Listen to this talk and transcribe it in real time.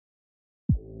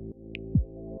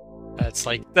it's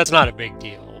like, that's not a big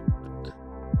deal.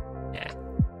 Yeah.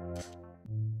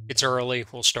 It's early,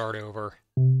 we'll start over.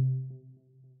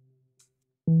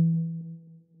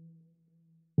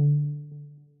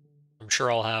 I'm sure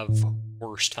I'll have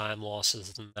worse time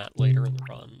losses than that later in the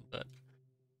run, but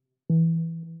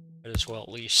might as well at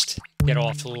least get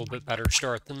off to a little bit better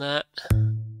start than that.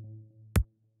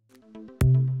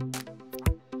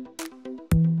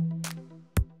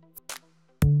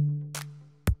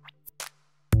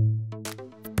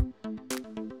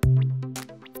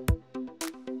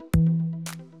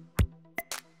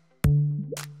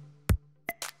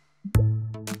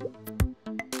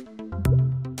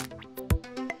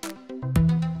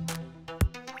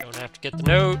 Don't have to get the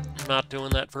note, I'm not doing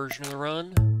that version of the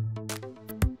run.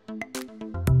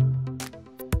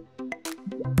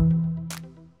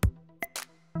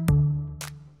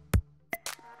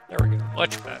 There we go,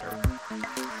 much better.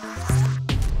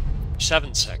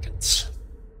 7 seconds.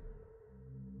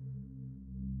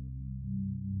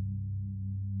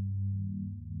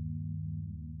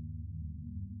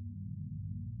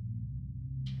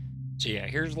 So yeah,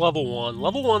 here's level 1.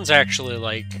 Level 1's actually,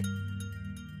 like,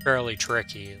 fairly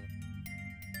tricky.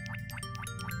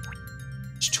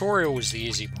 Tutorial was the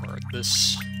easy part.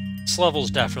 This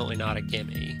level's definitely not a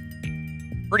gimme.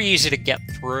 Pretty easy to get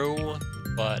through,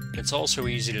 but it's also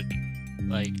easy to,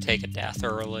 like, take a death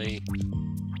early.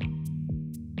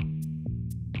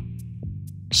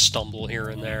 Stumble here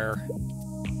and there.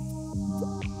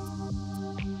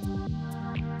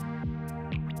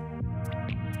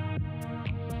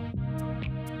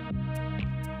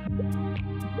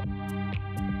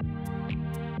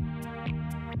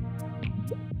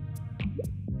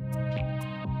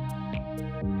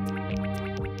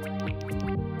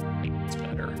 It's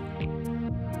better.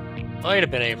 Might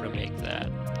have been able to make that.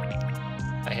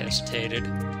 I hesitated.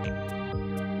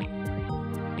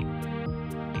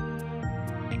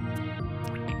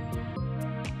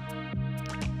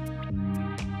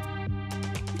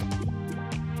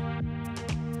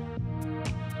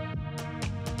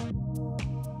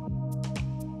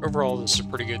 Overall, this is a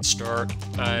pretty good start.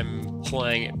 I'm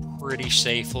playing it pretty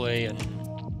safely, and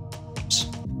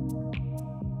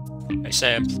I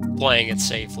say I'm playing it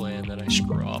safely, and then I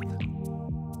screw up.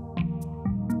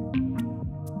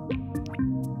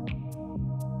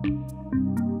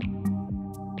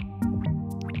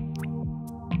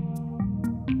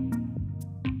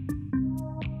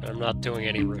 I'm not doing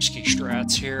any risky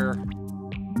strats here.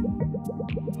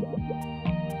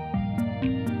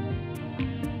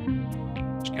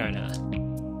 Kind of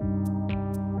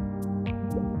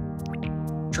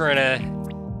trying to,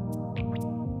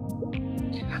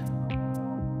 yeah.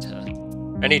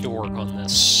 I need to work on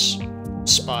this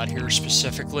spot here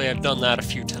specifically. I've done that a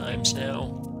few times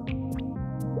now.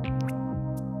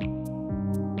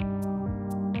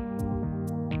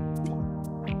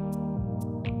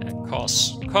 It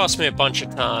costs me a bunch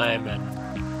of time, and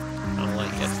I don't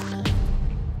like it.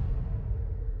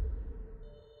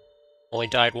 Only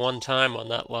died one time on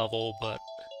that level, but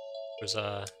it was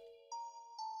a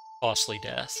costly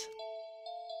death.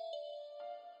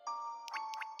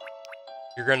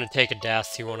 If you're going to take a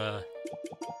death, you want to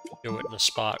do it in a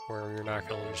spot where you're not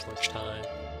going to lose much time.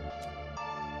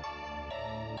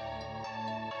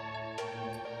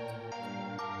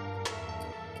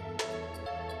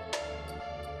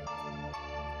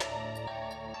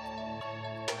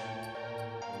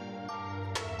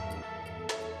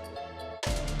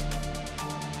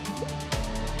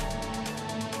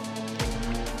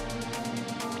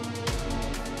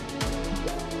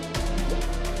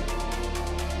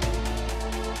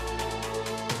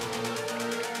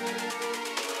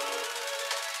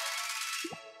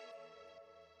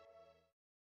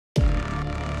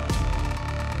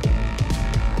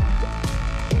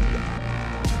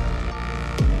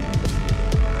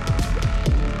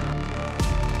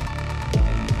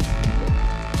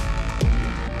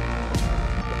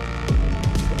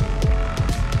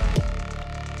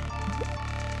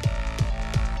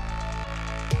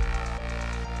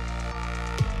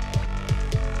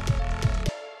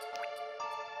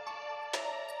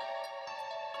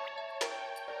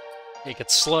 Take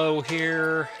it slow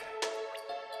here.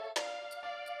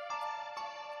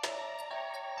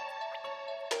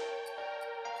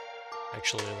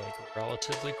 Actually, like,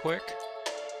 relatively quick.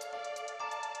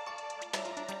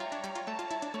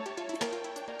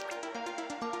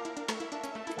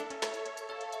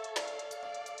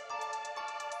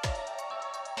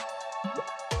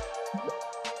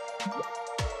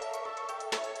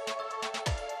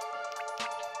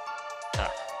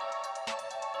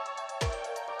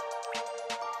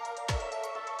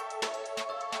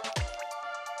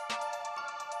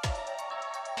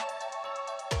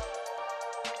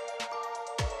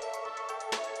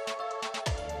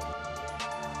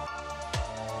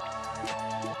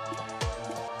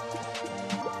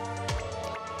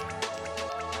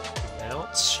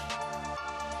 notes.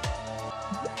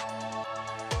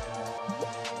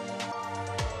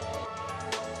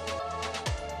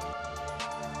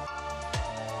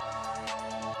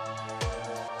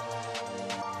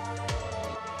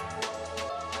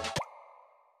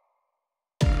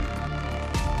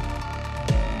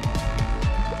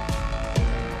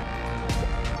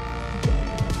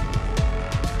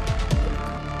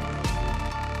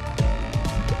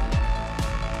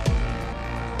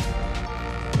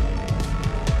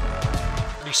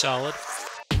 Solid.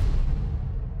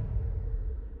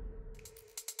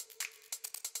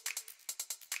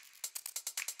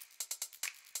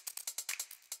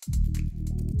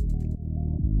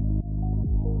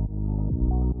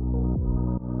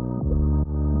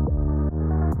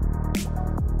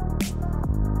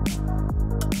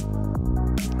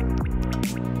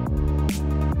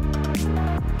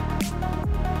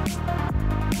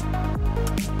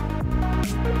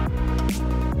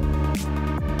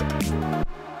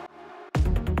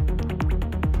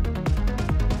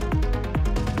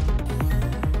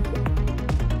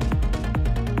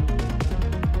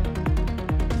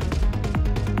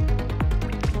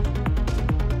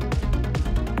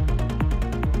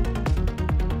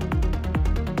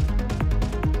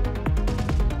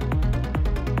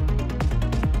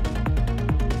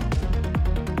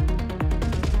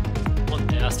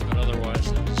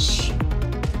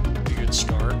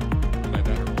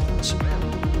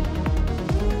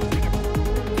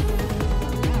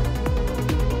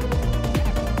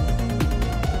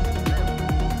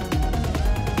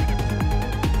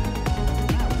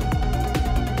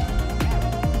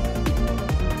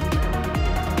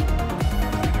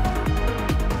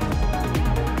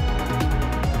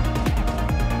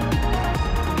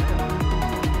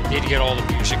 Did get all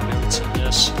the music notes in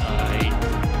this. I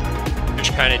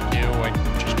just kind of knew, I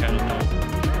just kind of don't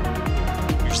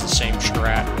use the same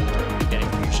strat whether I'm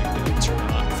getting music notes or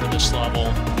not for this level.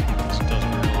 It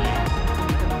doesn't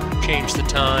really change the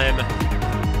time.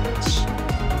 It's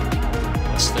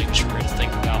less things for me to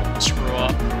think about and screw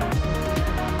up.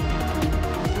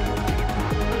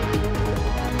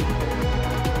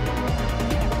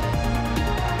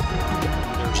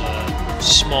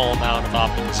 Small amount of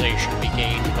optimization to be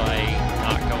gained by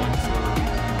not going through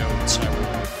notes. I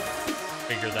will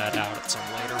figure that out at some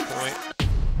later point.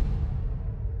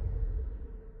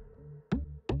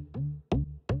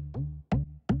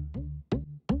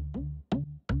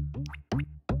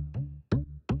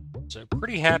 So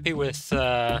pretty happy with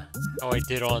how I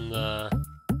did on the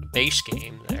base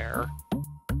game there.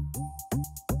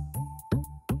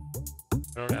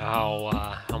 I don't know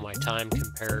how my time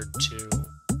compared to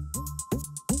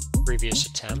previous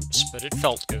attempts, but it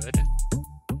felt good.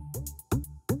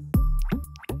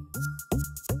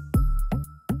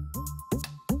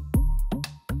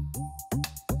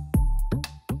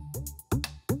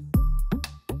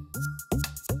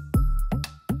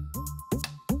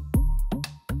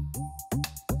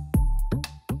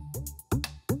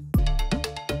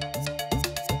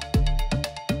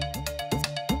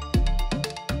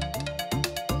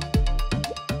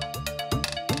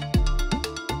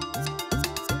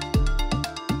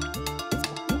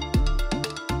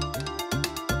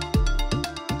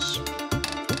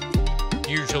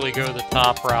 Usually go the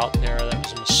top route there. That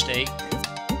was a mistake,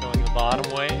 going the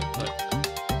bottom way, but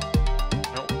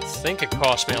I don't think it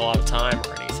cost me a lot of time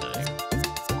or anything.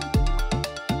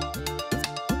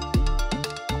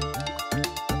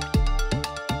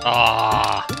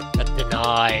 Ah, that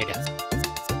denied.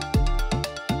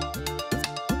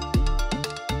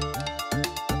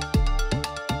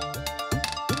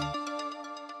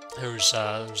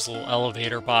 Those little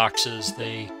elevator boxes,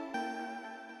 they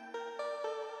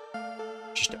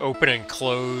just open and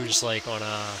close like on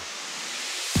a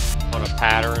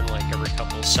pattern like every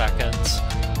couple of seconds.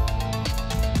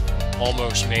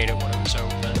 Almost made it when it was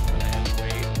open, but I had to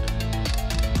wait.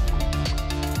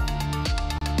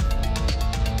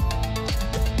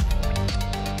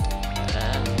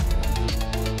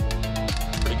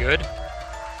 Pretty good.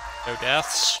 No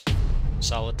deaths.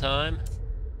 Solid time.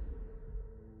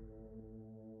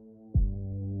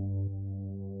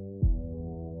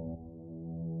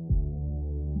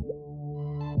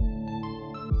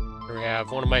 We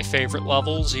have one of my favorite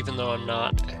levels, even though I'm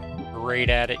not great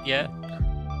at it yet.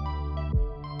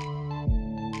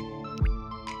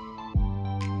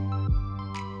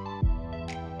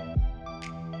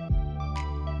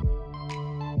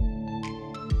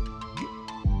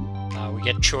 We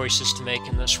get choices to make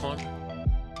in this one.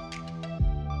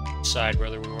 Decide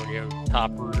whether we want to go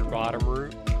top route or bottom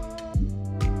route.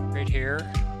 Right here.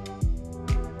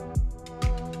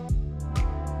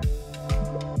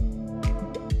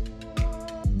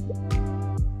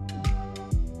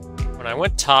 I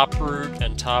went top route,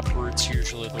 and top route's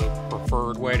usually the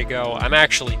preferred way to go. I'm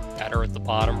actually better at the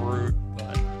bottom route,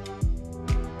 but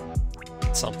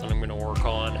it's something I'm going to work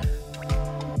on.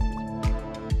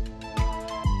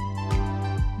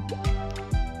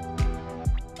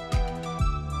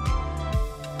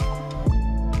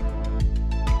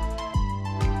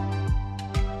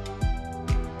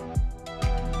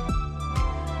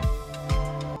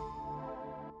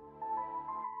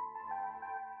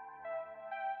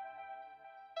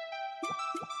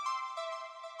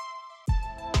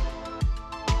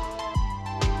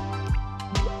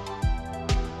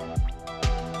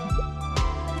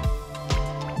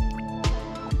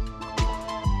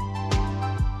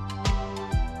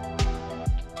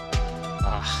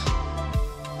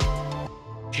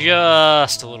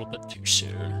 Just a little bit too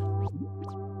soon.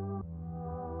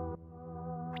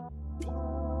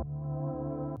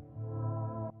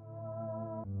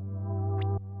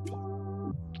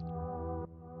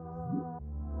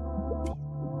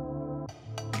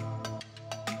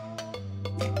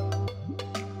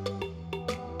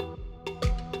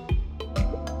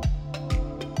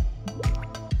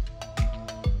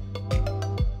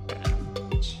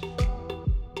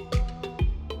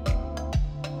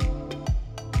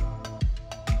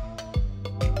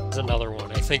 Another one.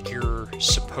 I think you're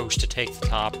supposed to take the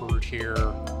top route here.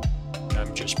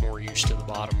 I'm just more used to the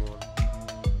bottom one.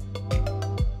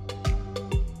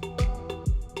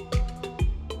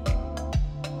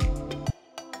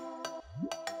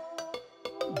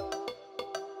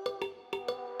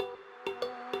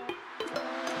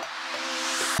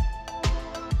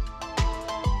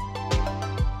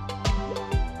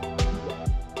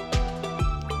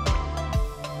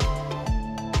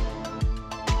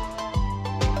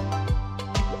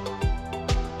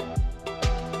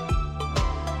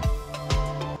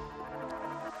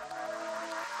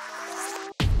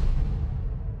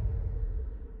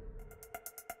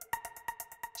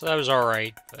 So that was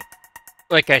alright, but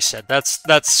like I said,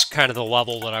 that's kind of the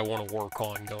level that I want to work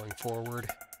on going forward.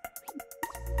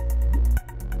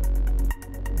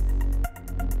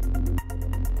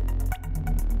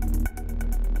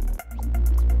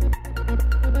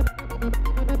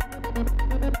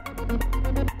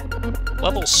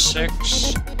 Level 6.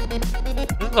 This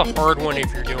is a hard one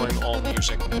if you're doing all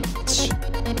music notes.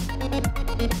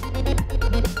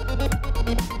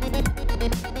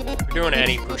 If you're doing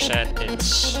any percent,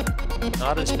 it's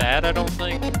not as bad, I don't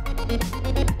think.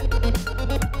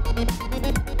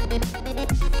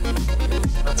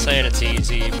 Not saying it's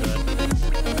easy, but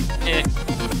it's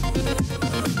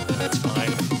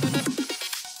fine.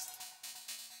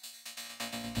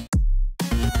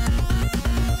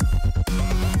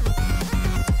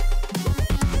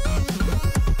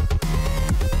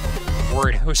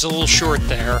 Worried I was a little short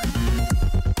there.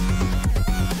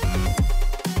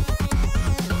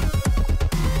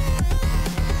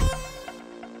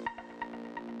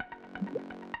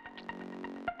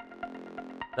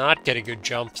 Not get a good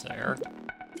jump there.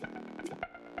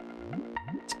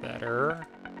 It's better.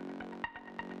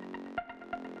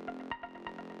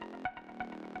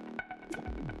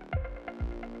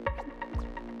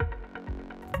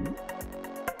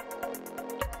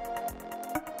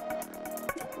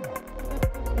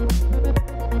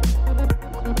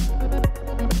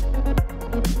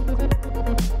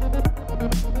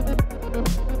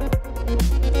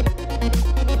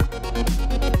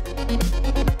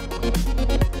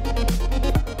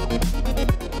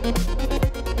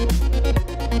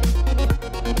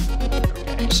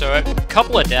 So a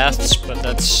couple of deaths, but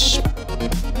it's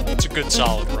a good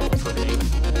solid run for me.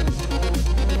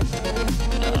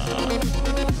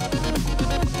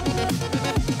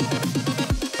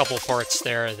 A couple parts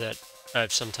there that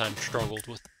I've sometimes struggled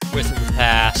with in the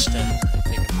past, and I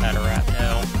think I'm better at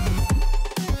now.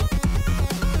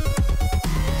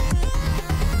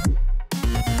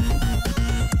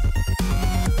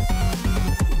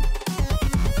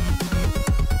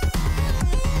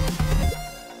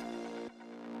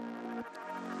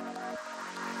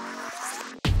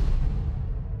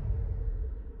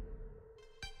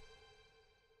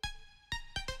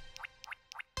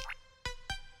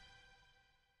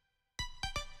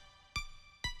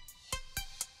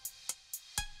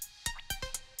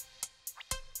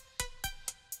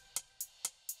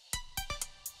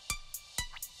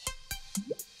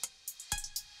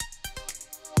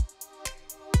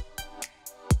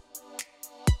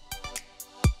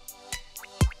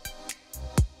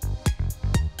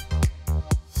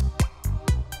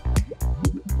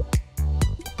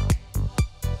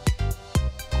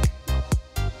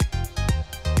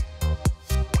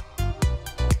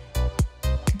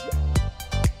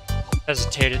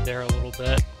 Hesitated there a little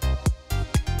bit.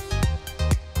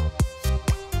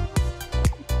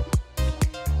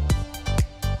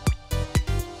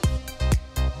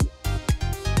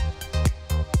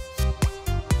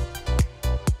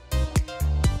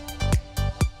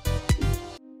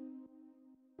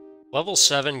 Level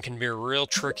 7 can be a real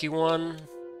tricky one,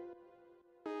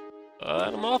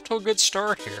 but I'm off to a good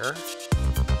start here.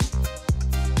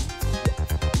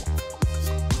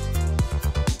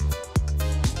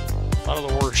 A lot of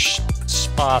the worst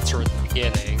spots are at the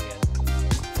beginning,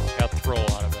 and got through a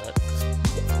lot of it.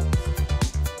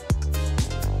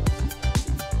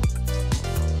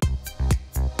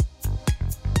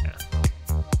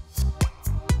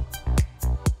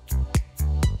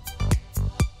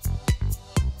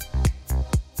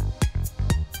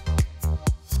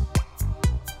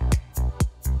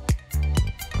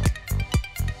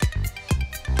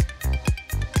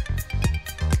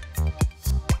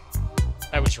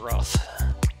 That was rough.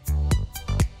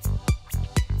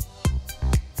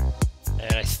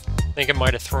 And I think it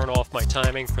might have thrown off my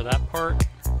timing for that part.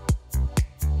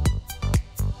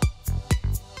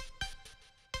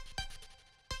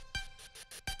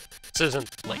 This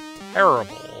isn't, like,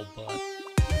 terrible, but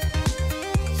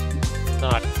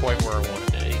not quite where I want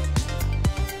to be.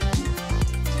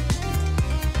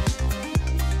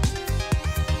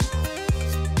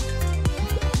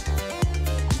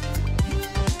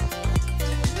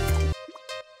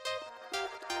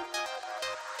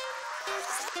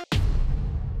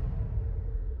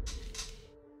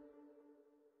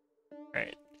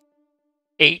 Alright.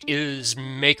 8 is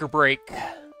make or break.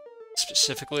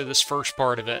 Specifically this first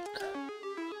part of it.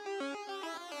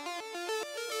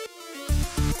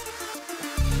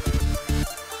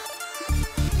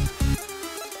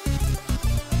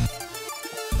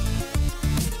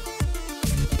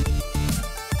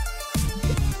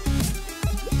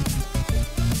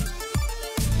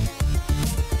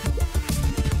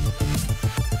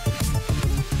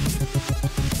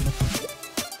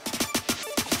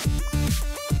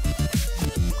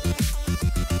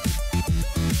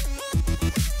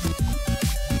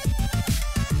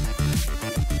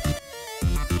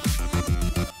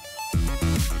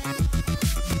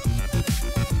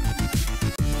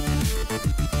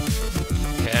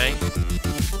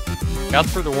 Got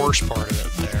through the worst part of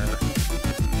it there.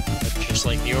 It's just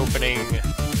like the opening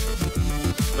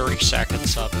 30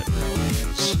 seconds of it really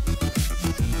is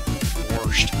the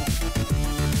worst.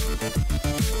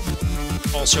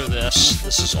 Also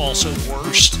this is also the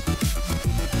worst.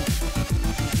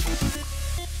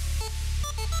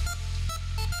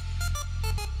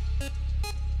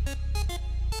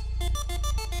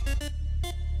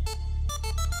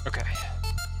 Okay.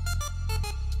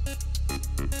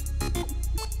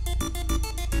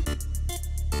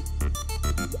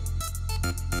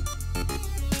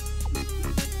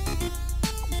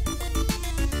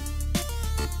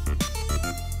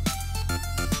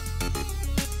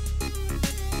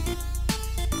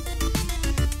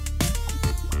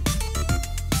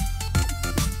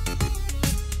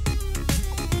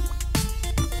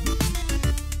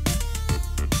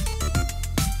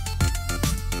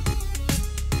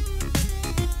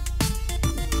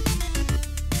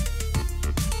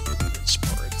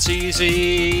 It's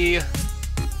easy.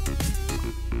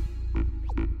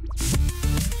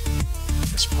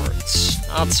 This part's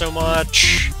not so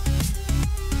much.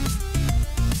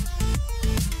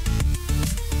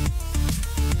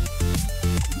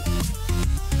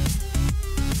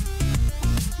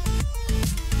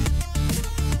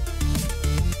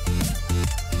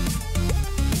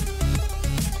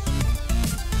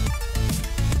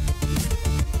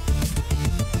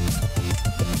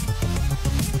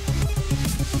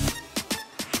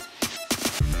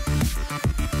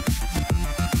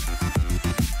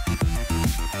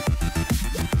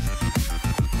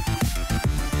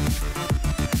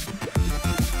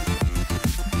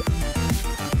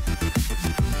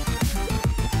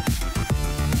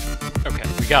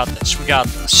 We got this, we got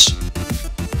this.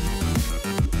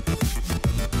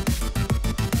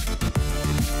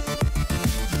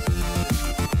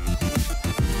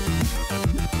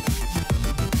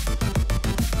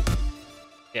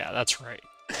 Yeah, that's right.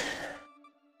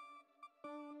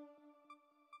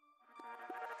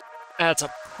 That's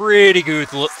a pretty good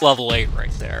level 8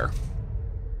 right there.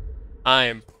 I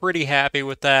am pretty happy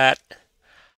with that.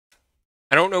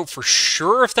 I don't know for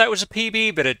sure if that was a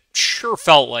PB, but it sure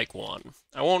felt like one.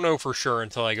 I won't know for sure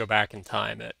until I go back and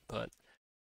time it, but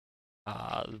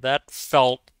that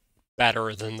felt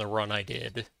better than the run I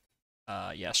did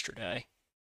yesterday.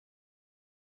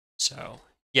 So,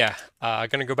 yeah,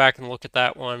 gonna go back and look at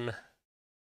that one.